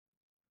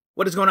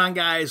What is going on,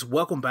 guys?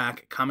 Welcome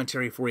back.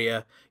 Commentary for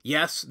you.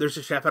 Yes, there's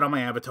a chef out on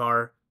my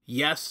avatar.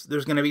 Yes,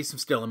 there's going to be some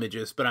still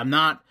images, but I'm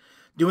not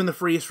doing the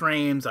freeze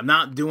frames. I'm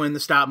not doing the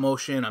stop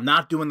motion. I'm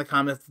not doing the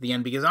comments at the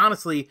end because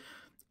honestly,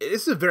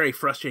 this is a very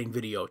frustrating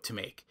video to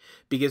make.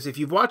 Because if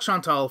you've watched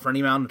Chantal for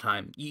any amount of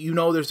time, you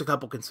know there's a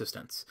couple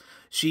consistents.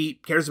 She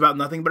cares about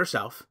nothing but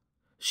herself.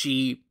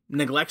 She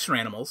neglects her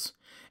animals.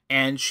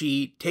 And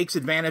she takes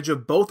advantage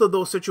of both of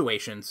those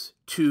situations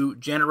to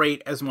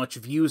generate as much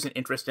views and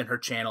interest in her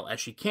channel as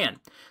she can.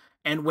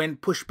 And when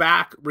pushed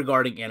back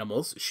regarding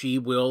animals, she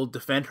will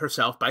defend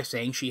herself by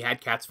saying she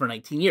had cats for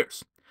 19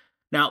 years.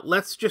 Now,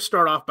 let's just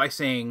start off by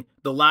saying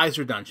the lies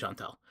are done,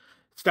 Chantal.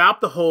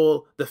 Stop the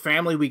whole "the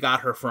family we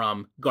got her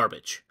from"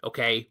 garbage,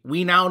 okay?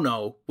 We now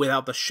know,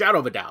 without the shadow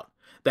of a doubt,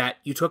 that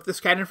you took this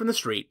cat in from the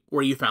street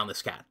where you found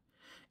this cat.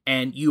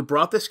 And you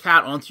brought this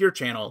cat onto your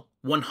channel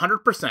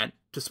 100%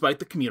 to spite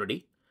the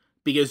community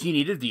because you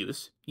needed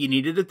views, you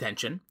needed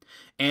attention,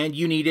 and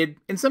you needed,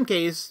 in some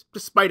cases, to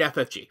spite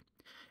FFG.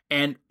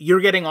 And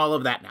you're getting all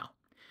of that now.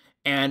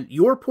 And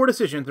your poor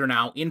decisions are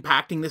now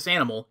impacting this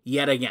animal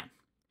yet again.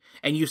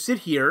 And you sit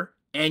here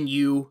and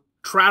you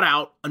trot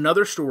out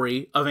another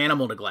story of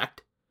animal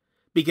neglect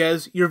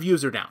because your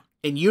views are down.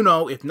 And you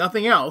know, if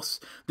nothing else,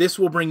 this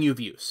will bring you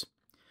views.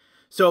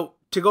 So,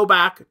 to go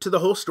back to the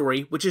whole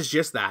story, which is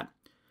just that,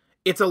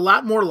 it's a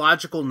lot more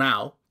logical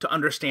now to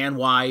understand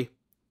why,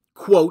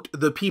 quote,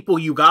 the people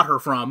you got her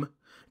from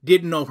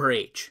didn't know her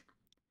age.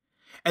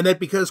 And that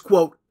because,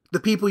 quote, the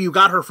people you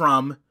got her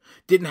from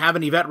didn't have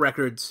any vet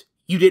records,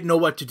 you didn't know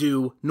what to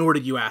do, nor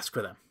did you ask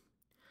for them.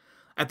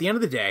 At the end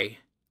of the day,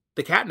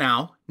 the cat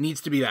now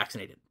needs to be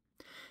vaccinated.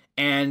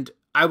 And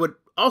I would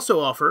also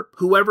offer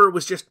whoever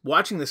was just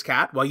watching this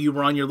cat while you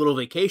were on your little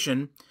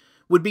vacation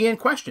would be in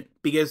question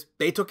because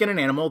they took in an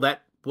animal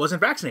that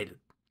wasn't vaccinated.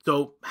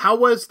 So how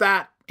was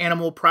that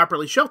animal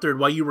properly sheltered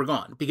while you were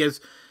gone? Because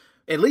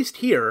at least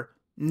here,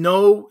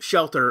 no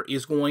shelter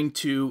is going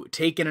to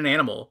take in an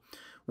animal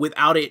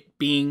without it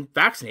being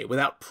vaccinated,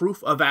 without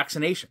proof of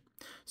vaccination.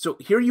 So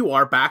here you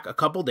are back a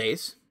couple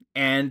days,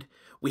 and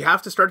we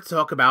have to start to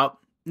talk about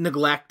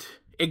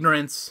neglect,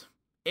 ignorance,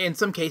 in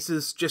some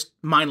cases just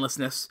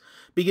mindlessness,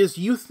 because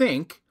you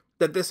think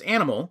that this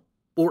animal,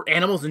 or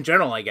animals in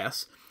general, I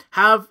guess,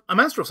 have a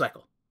menstrual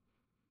cycle.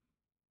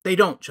 They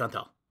don't,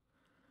 Chantal.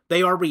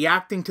 They are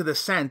reacting to the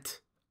scent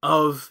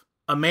of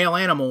a male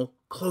animal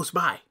close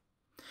by.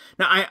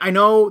 Now, I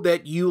know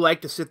that you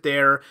like to sit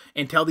there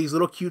and tell these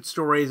little cute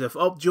stories of,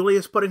 oh,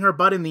 Julia's putting her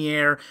butt in the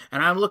air,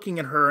 and I'm looking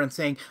at her and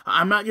saying,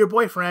 I'm not your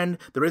boyfriend,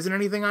 there isn't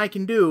anything I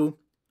can do.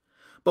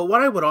 But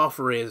what I would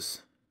offer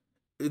is,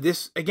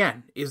 this,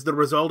 again, is the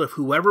result of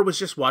whoever was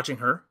just watching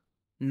her,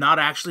 not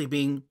actually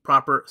being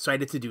proper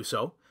sighted to do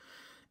so,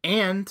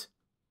 and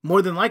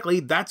more than likely,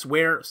 that's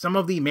where some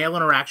of the male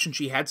interaction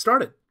she had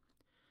started.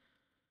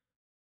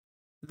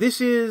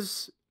 This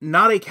is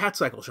not a cat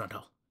cycle,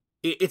 Chantal.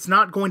 It's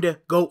not going to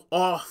go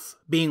off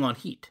being on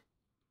heat.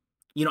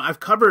 You know, I've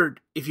covered,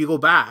 if you go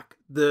back,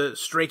 the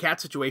stray cat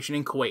situation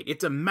in Kuwait.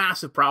 It's a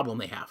massive problem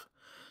they have.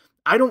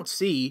 I don't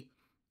see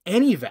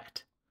any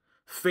vet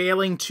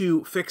failing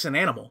to fix an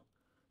animal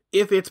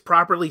if it's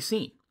properly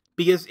seen.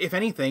 Because, if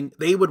anything,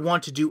 they would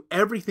want to do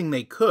everything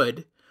they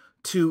could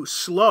to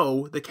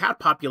slow the cat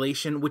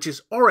population, which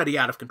is already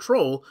out of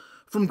control,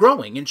 from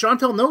growing. And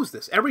Chantal knows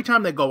this. Every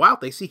time they go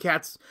out, they see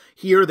cats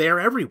here,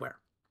 there, everywhere.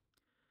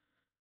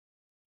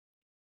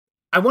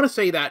 I want to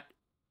say that,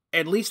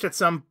 at least at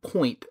some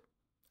point,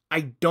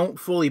 I don't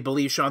fully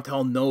believe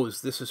Chantal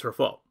knows this is her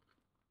fault.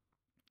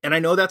 And I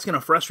know that's going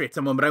to frustrate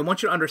someone, but I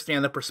want you to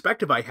understand the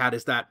perspective I had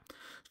is that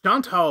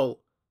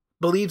Chantal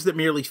believes that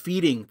merely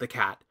feeding the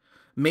cat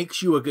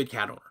makes you a good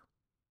cat owner.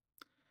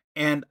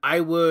 And I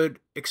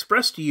would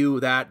express to you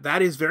that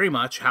that is very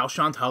much how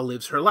Chantal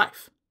lives her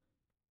life.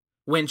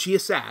 When she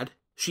is sad,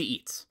 she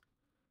eats.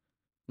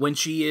 When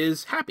she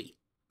is happy,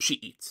 she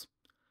eats.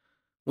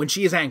 When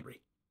she is angry,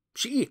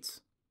 she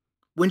eats.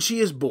 When she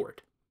is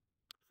bored,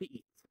 she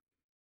eats.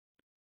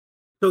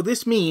 So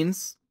this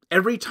means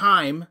every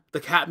time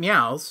the cat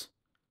meows,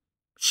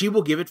 she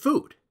will give it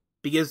food,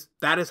 because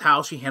that is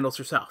how she handles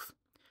herself.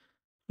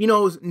 She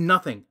knows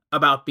nothing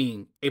about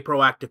being a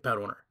proactive pet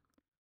owner.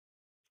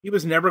 She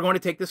was never going to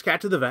take this cat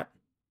to the vet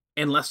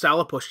unless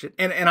Salah pushed it.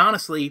 And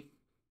honestly,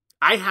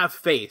 I have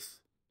faith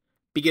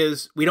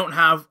because we don't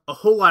have a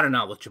whole lot of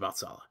knowledge about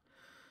Salah.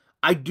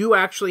 I do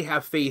actually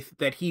have faith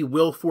that he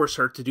will force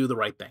her to do the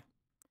right thing.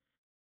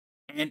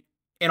 And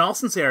in all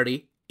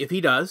sincerity, if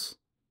he does,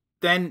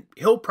 then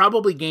he'll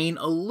probably gain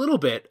a little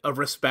bit of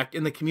respect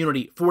in the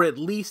community for at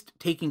least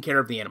taking care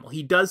of the animal.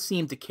 He does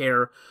seem to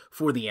care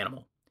for the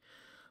animal.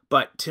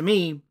 But to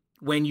me,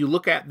 when you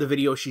look at the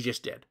video she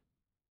just did,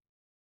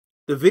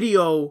 the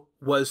video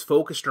was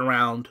focused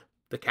around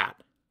the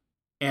cat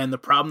and the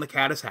problem the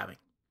cat is having.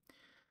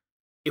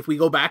 If we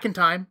go back in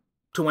time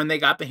to when they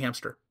got the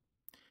hamster,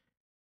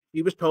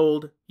 she was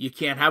told you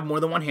can't have more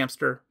than one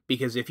hamster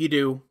because if you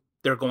do,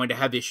 they're going to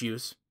have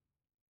issues.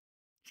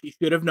 She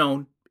should have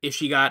known if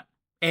she got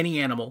any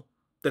animal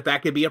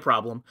that could be a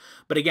problem.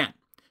 But again,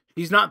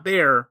 she's not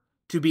there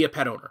to be a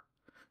pet owner.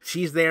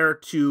 She's there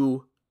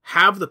to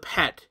have the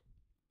pet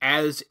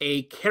as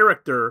a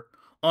character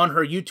on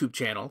her YouTube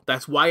channel.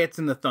 That's why it's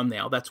in the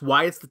thumbnail. That's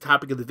why it's the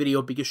topic of the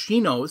video, because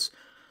she knows,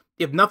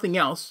 if nothing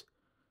else,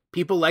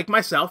 people like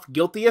myself,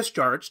 guilty as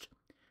charged,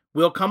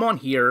 will come on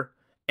here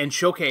and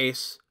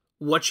showcase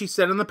what she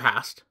said in the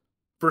past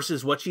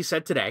versus what she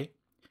said today.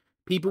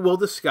 People will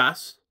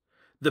discuss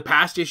the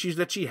past issues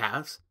that she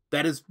has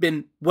that has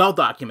been well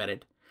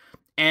documented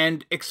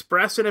and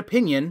express an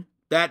opinion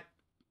that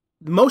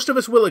most of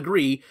us will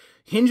agree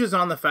hinges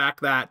on the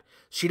fact that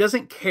she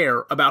doesn't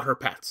care about her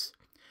pets.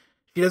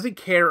 She doesn't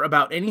care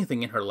about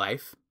anything in her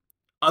life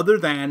other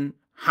than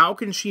how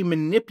can she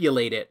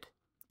manipulate it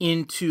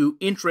into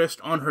interest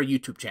on her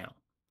YouTube channel.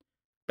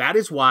 That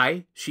is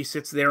why she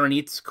sits there and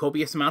eats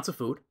copious amounts of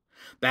food.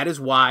 That is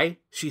why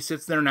she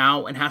sits there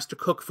now and has to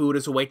cook food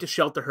as a way to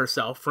shelter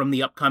herself from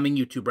the upcoming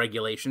YouTube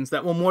regulations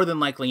that will more than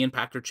likely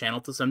impact her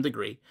channel to some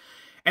degree.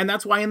 And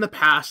that's why in the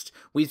past,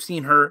 we've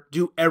seen her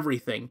do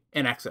everything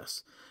in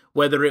excess.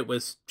 Whether it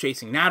was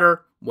chasing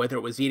natter, whether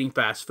it was eating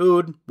fast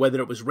food, whether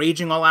it was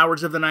raging all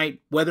hours of the night,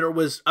 whether it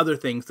was other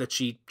things that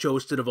she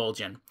chose to divulge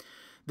in.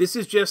 This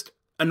is just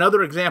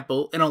another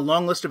example in a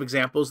long list of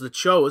examples that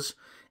shows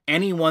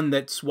anyone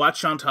that's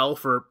watched Chantal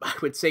for, I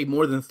would say,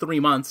 more than 3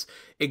 months,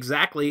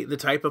 exactly the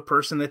type of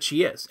person that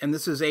she is. And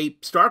this is a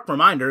stark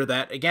reminder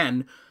that,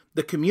 again,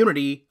 the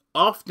community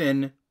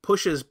often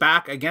pushes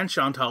back against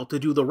Chantal to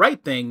do the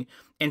right thing,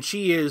 and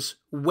she is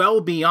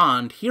well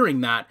beyond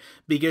hearing that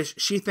because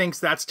she thinks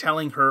that's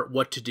telling her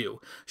what to do.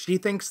 She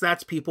thinks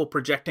that's people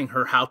projecting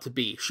her how to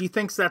be. She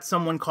thinks that's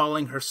someone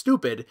calling her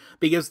stupid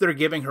because they're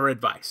giving her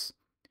advice.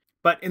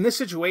 But in this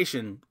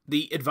situation,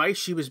 the advice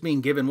she was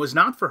being given was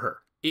not for her.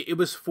 It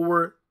was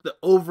for the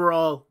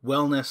overall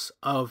wellness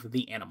of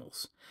the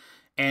animals.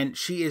 And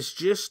she is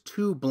just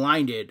too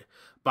blinded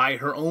by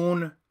her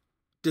own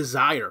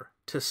desire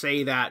to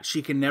say that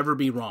she can never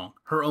be wrong.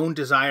 Her own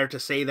desire to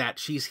say that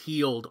she's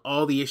healed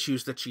all the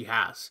issues that she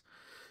has.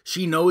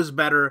 She knows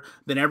better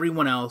than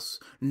everyone else.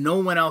 No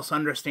one else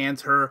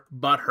understands her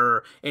but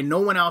her. And no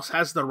one else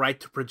has the right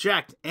to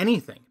project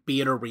anything. Be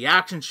it a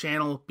reaction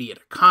channel, be it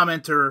a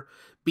commenter,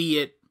 be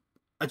it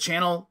a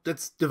channel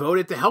that's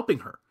devoted to helping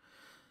her.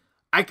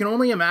 I can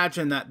only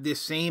imagine that this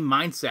same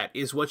mindset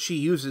is what she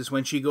uses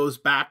when she goes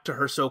back to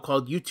her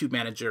so-called YouTube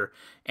manager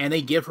and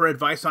they give her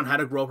advice on how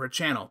to grow her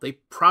channel. They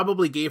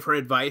probably gave her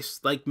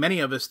advice, like many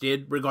of us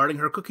did, regarding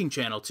her cooking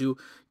channel to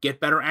get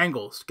better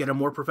angles, get a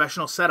more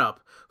professional setup,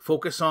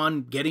 focus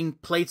on getting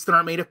plates that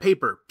aren't made of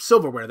paper,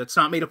 silverware that's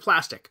not made of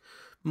plastic,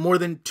 more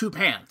than 2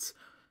 pans.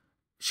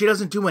 She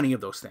doesn't do any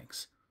of those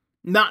things.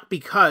 Not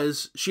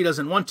because she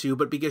doesn't want to,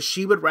 but because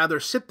she would rather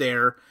sit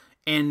there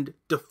and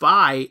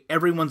defy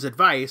everyone's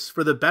advice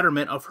for the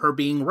betterment of her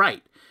being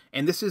right.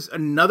 And this is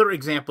another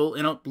example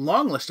in a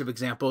long list of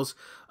examples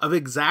of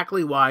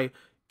exactly why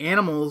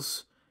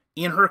animals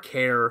in her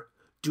care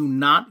do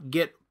not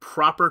get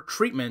proper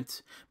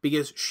treatment,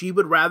 because she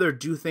would rather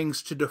do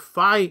things to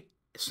defy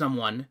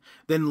someone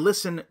than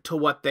listen to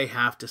what they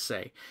have to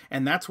say.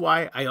 And that's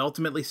why I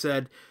ultimately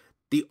said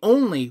the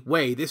only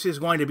way this is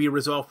going to be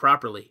resolved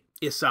properly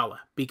is Sala,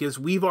 because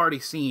we've already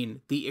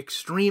seen the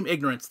extreme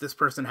ignorance this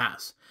person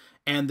has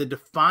and the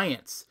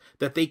defiance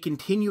that they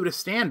continue to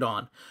stand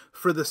on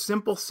for the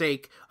simple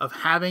sake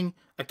of having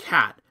a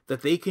cat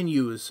that they can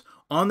use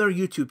on their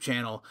YouTube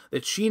channel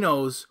that she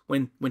knows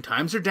when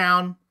times are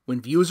down,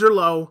 when views are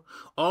low,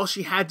 all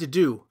she had to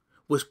do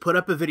was put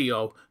up a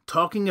video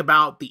talking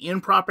about the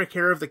improper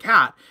care of the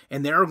cat,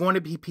 and there are going to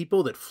be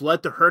people that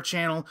flood to her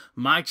channel,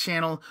 my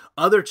channel,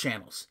 other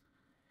channels.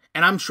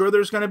 And I'm sure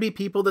there's going to be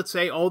people that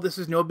say, oh, this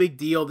is no big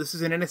deal, this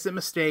is an innocent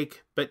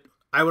mistake, but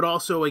I would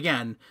also,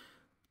 again,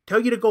 tell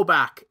you to go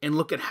back and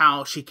look at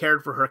how she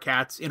cared for her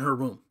cats in her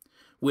room,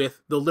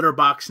 with the litter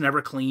box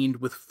never cleaned,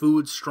 with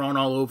food strewn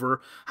all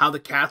over, how the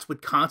cats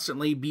would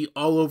constantly be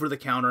all over the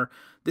counter.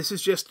 This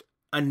is just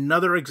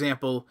another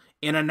example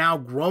in a now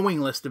growing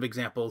list of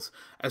examples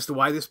as to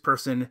why this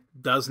person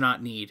does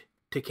not need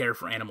to care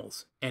for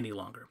animals any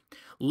longer.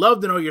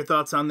 Love to know your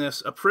thoughts on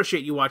this.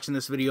 Appreciate you watching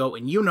this video,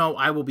 and you know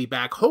I will be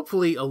back,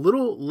 hopefully a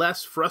little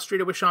less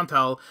frustrated with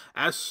Chantal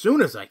as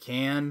soon as I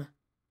can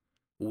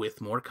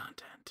with more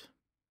content.